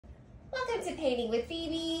Welcome to Painting with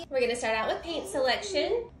Phoebe. We're gonna start out with paint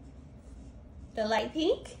selection. The light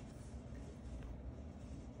pink,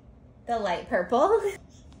 the light purple,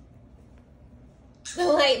 the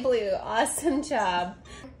light blue. Awesome job.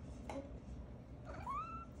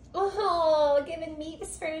 Oh, giving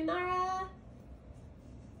meats for Inara.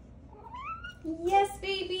 Yes,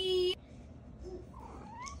 baby.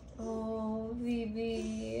 Oh,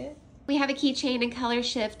 baby. We have a keychain in color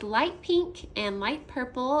shift light pink and light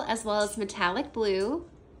purple, as well as metallic blue,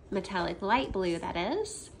 metallic light blue, that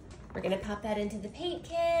is. We're gonna pop that into the paint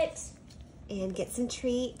kit and get some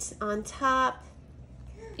treat on top.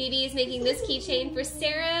 Phoebe is making this keychain for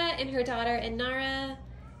Sarah and her daughter Inara,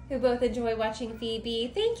 who both enjoy watching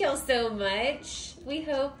Phoebe. Thank y'all so much. We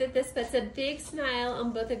hope that this puts a big smile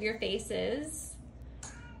on both of your faces.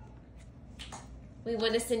 We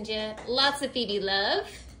want to send you lots of Phoebe love.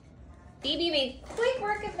 Phoebe made quick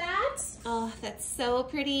work of that. Oh, that's so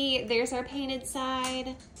pretty. There's our painted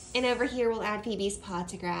side. And over here, we'll add Phoebe's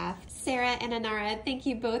autograph. Sarah and Inara, thank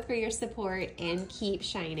you both for your support and keep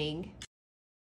shining.